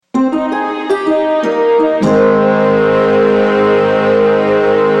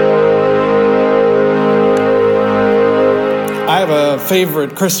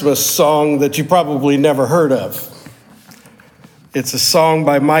favorite Christmas song that you probably never heard of. It's a song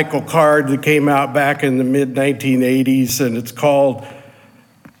by Michael Card that came out back in the mid-1980s, and it's called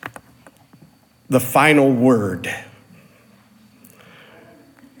The Final Word.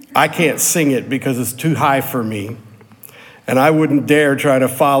 I can't sing it because it's too high for me, and I wouldn't dare try to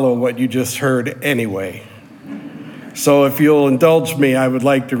follow what you just heard anyway. So if you'll indulge me, I would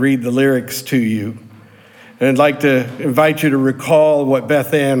like to read the lyrics to you. And I'd like to invite you to recall what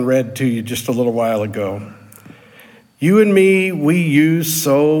Beth Ann read to you just a little while ago. You and me, we use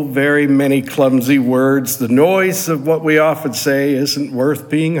so very many clumsy words. The noise of what we often say isn't worth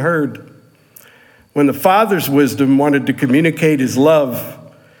being heard. When the Father's wisdom wanted to communicate his love,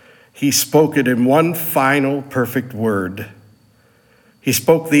 he spoke it in one final perfect word. He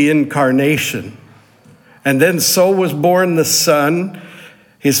spoke the incarnation. And then so was born the Son.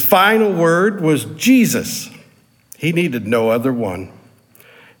 His final word was Jesus. He needed no other one.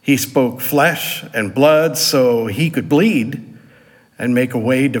 He spoke flesh and blood so he could bleed and make a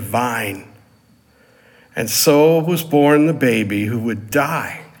way divine. And so was born the baby who would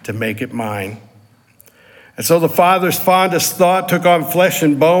die to make it mine. And so the Father's fondest thought took on flesh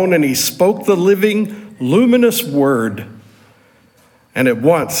and bone, and he spoke the living, luminous word. And at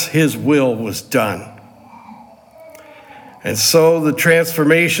once his will was done. And so the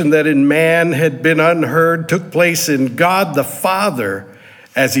transformation that in man had been unheard took place in God the Father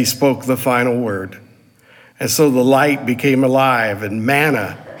as he spoke the final word. And so the light became alive and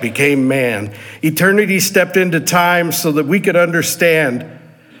manna became man. Eternity stepped into time so that we could understand,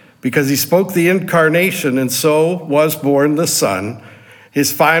 because he spoke the incarnation, and so was born the Son.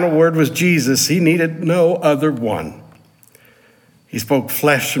 His final word was Jesus. He needed no other one. He spoke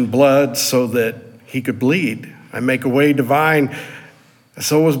flesh and blood so that he could bleed and make a way divine.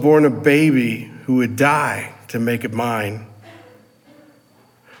 So was born a baby who would die to make it mine.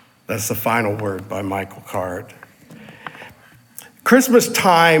 That's the final word by Michael Card. Christmas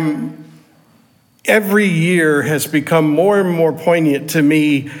time every year has become more and more poignant to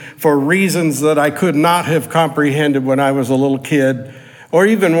me for reasons that I could not have comprehended when I was a little kid or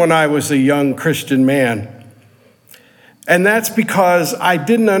even when I was a young Christian man. And that's because I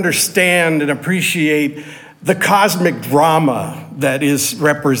didn't understand and appreciate the cosmic drama that is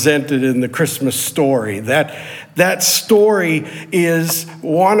represented in the Christmas story. That story is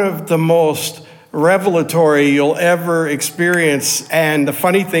one of the most revelatory you'll ever experience. And the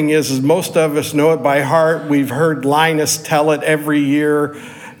funny thing is most of us know it by heart. We've heard Linus tell it every year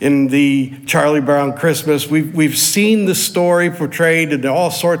in the Charlie Brown Christmas. We've seen the story portrayed in all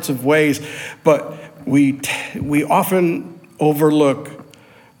sorts of ways, but we often overlook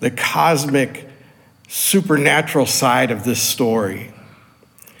the cosmic supernatural side of this story.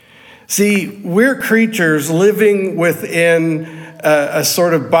 See, we're creatures living within a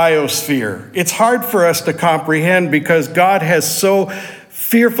sort of biosphere. It's hard for us to comprehend because God has so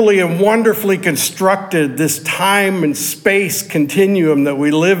fearfully and wonderfully constructed this time and space continuum that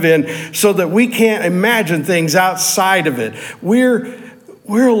we live in so that we can't imagine things outside of it. We're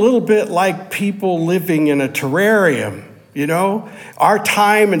a little bit like people living in a terrarium. You know, our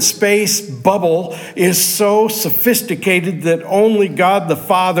time and space bubble is so sophisticated that only God the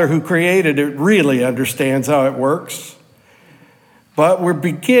Father who created it really understands how it works. But we're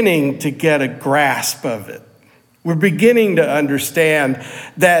beginning to get a grasp of it. We're beginning to understand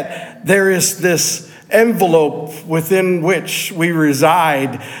that there is this envelope within which we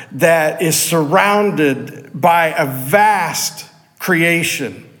reside that is surrounded by a vast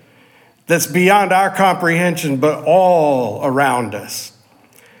creation that's beyond our comprehension, but all around us.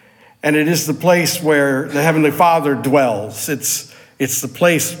 And it is the place where the Heavenly Father dwells. It's the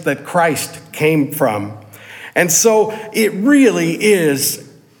place that Christ came from. And so it really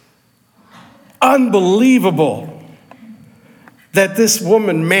is unbelievable that this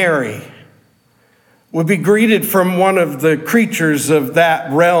woman, Mary, would be greeted from one of the creatures of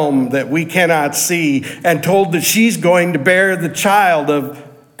that realm that we cannot see and told that she's going to bear the child of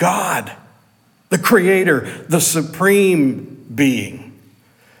God, the Creator, the supreme being.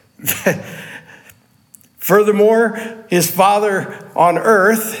 Furthermore, his father on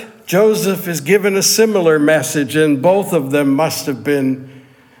earth, Joseph, is given a similar message, and both of them must have been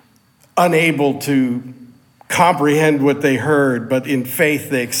unable to comprehend what they heard, but in faith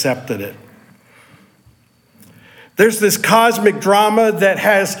they accepted it. There's this cosmic drama that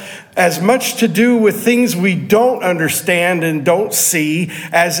has as much to do with things we don't understand and don't see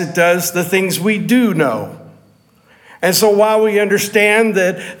as it does the things we do know. And so while we understand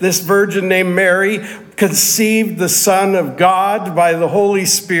that this virgin named Mary conceived the Son of God by the Holy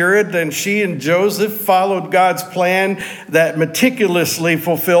Spirit, and she and Joseph followed God's plan that meticulously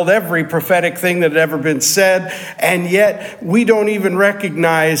fulfilled every prophetic thing that had ever been said, and yet we don't even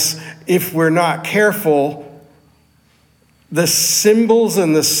recognize, if we're not careful, the symbols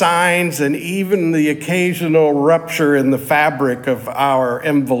and the signs and even the occasional rupture in the fabric of our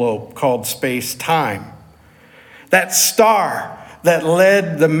envelope called space-time. That star that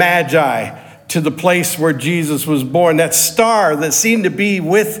led the Magi to the place where Jesus was born, that star that seemed to be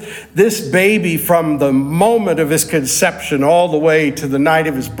with this baby from the moment of his conception all the way to the night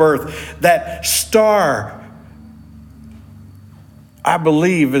of his birth, that star, I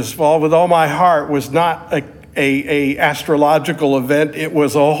believe, with all my heart, was not a astrological event. It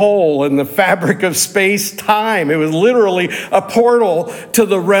was a hole in the fabric of space-time. It was literally a portal to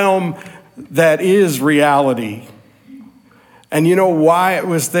the realm that is reality. And you know why it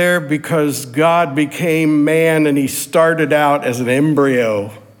was there? Because God became man and he started out as an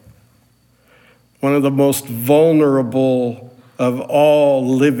embryo, one of the most vulnerable of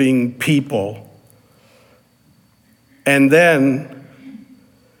all living people. And then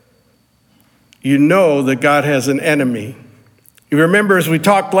you know that God has an enemy. You remember as we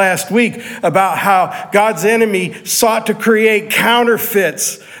talked last week about how God's enemy sought to create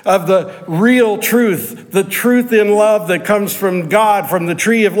counterfeits of the real truth, the truth in love that comes from God, from the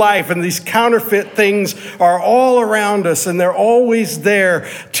tree of life. And these counterfeit things are all around us, and they're always there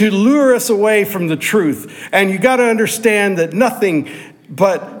to lure us away from the truth. And you got to understand that nothing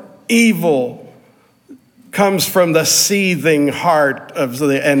but evil comes from the seething heart of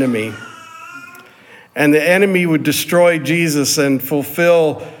the enemy. And the enemy would destroy Jesus and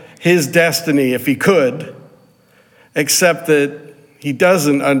fulfill his destiny if he could, except that he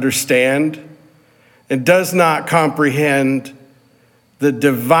doesn't understand and does not comprehend the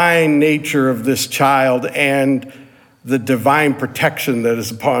divine nature of this child and the divine protection that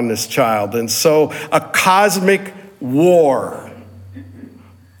is upon this child. And so a cosmic war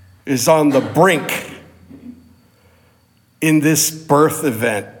is on the brink in this birth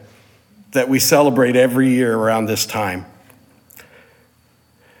event that we celebrate every year around this time.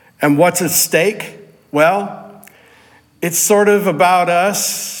 And what's at stake? Well, it's sort of about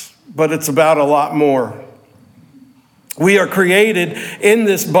us, but it's about a lot more. We are created in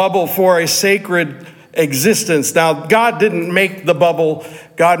this bubble for a sacred existence. Now, God didn't make the bubble.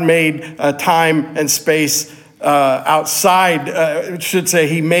 God made time and space outside.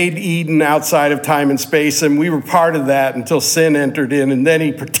 He made Eden outside of time and space, and we were part of that until sin entered in, and then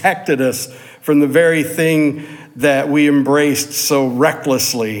he protected us from the very thing that we embraced so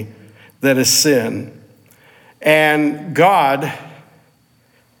recklessly, that is sin. And God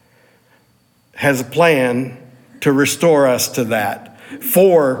has a plan to restore us to that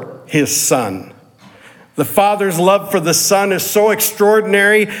for his Son. The Father's love for the Son is so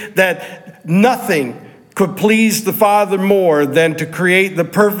extraordinary that nothing could please the Father more than to create the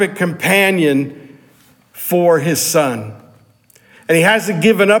perfect companion for his Son. And he hasn't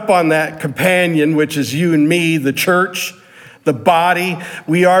given up on that companion, which is you and me, the church, the body.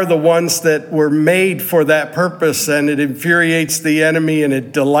 We are the ones that were made for that purpose, and it infuriates the enemy and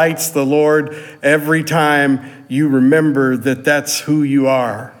it delights the Lord every time you remember that that's who you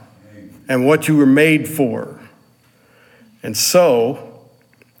are and what you were made for. And so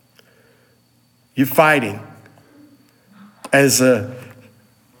you're fighting as a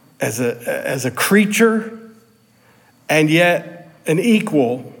creature, and yet an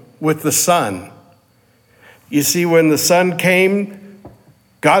equal with the Son. You see, when the Son came,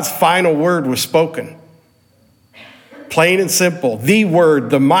 God's final word was spoken. Plain and simple. The word,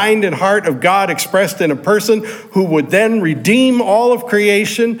 the mind and heart of God expressed in a person who would then redeem all of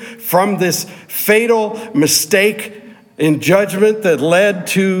creation from this fatal mistake in judgment that led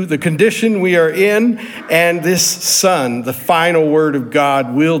to the condition we are in. And this Son, the final word of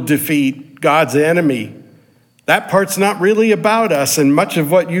God, will defeat God's enemy. That part's not really about us, and much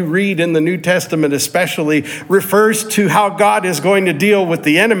of what you read in the New Testament especially refers to how God is going to deal with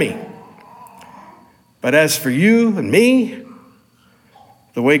the enemy. But as for you and me,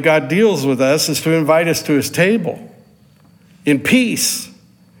 the way God deals with us is to invite us to his table in peace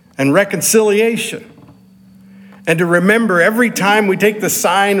and reconciliation. And to remember every time we take the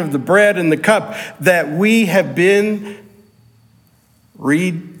sign of the bread and the cup that we have been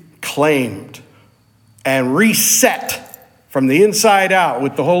reclaimed and reset from the inside out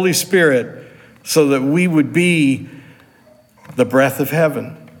with the Holy Spirit so that we would be the breath of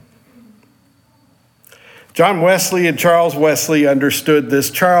heaven. John Wesley and Charles Wesley understood this.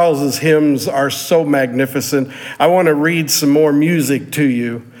 Charles's hymns are so magnificent. I want to read some more music to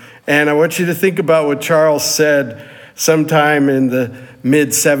you. And I want you to think about what Charles said sometime in the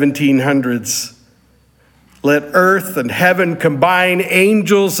mid-1700s. Let earth and heaven combine,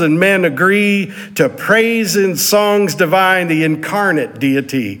 angels and men agree to praise in songs divine the incarnate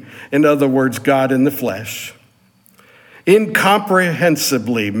deity. In other words, God in the flesh.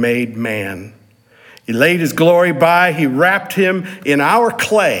 Incomprehensibly made man. He laid his glory by, he wrapped him in our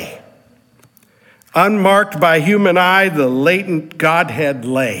clay. Unmarked by human eye, the latent Godhead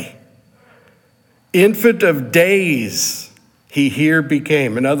lay. Infant of days, he here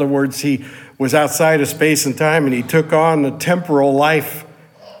became. In other words, he was outside of space and time, and he took on a temporal life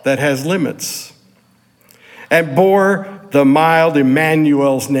that has limits. And bore the mild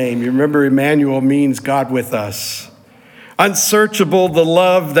Emmanuel's name. You remember Emmanuel means God with us. Unsearchable the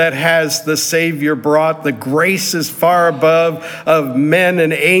love that has the Savior brought. The grace is far above of men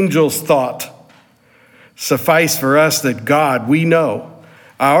and angels' thought. Suffice for us that God, we know,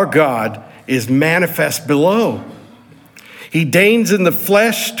 our God is manifest below. He deigns in the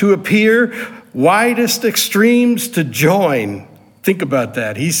flesh to appear, widest extremes to join. Think about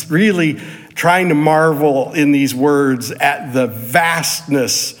that. He's really trying to marvel in these words at the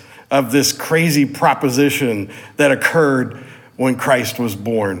vastness of this crazy proposition that occurred when Christ was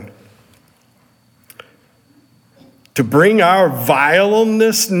born. To bring our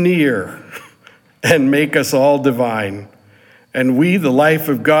vileness near and make us all divine. And we, the life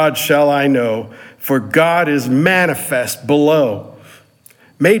of God, shall I know, for God is manifest below,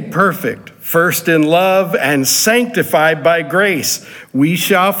 made perfect, first in love and sanctified by grace. We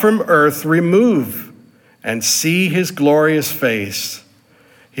shall from earth remove and see his glorious face.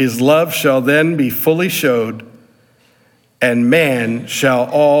 His love shall then be fully showed, and man shall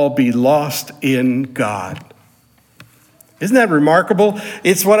all be lost in God. Isn't that remarkable?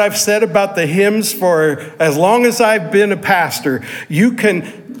 It's what I've said about the hymns for as long as I've been a pastor. You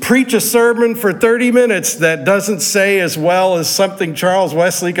can preach a sermon for 30 minutes that doesn't say as well as something Charles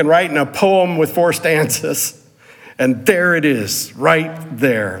Wesley can write in a poem with 4 stanzas. And there it is, right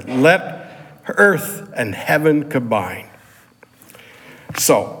there. Let earth and heaven combine.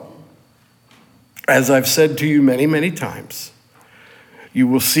 So, as I've said to you many, many times, you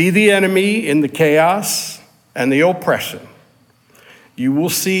will see the enemy in the chaos and the oppression. You will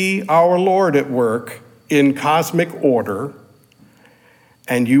see our Lord at work in cosmic order,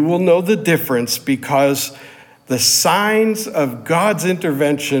 and you will know the difference because the signs of God's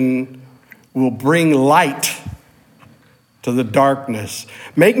intervention will bring light to the darkness.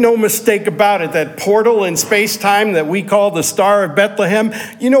 Make no mistake about it, that portal in space-time that we call the Star of Bethlehem,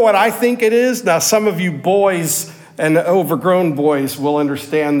 you know what I think it is? Now, some of you boys and overgrown boys will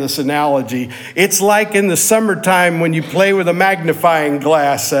understand this analogy. It's like in the summertime when you play with a magnifying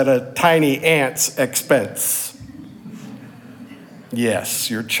glass at a tiny ant's expense. Yes,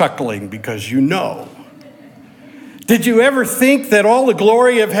 you're chuckling because you know. Did you ever think that all the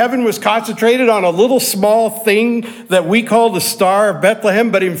glory of heaven was concentrated on a little small thing that we call the Star of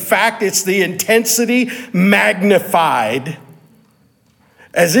Bethlehem? But in fact, it's the intensity magnified,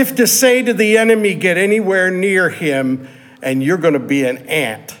 as if to say to the enemy, get anywhere near him, and you're going to be an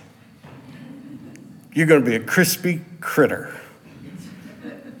ant. You're going to be a crispy critter.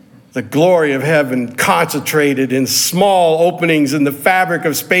 The glory of heaven concentrated in small openings in the fabric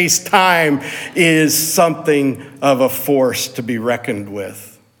of space-time is something of a force to be reckoned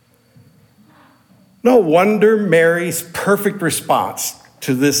with. No wonder Mary's perfect response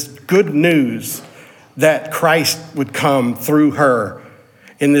to this good news that Christ would come through her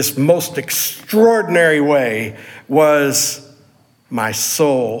in this most extraordinary way was, my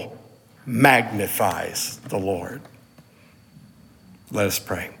soul magnifies the Lord. Let us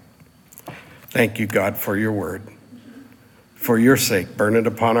pray. Thank you, God, for your word. For your sake, burn it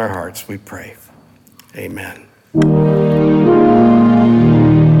upon our hearts, we pray. Amen.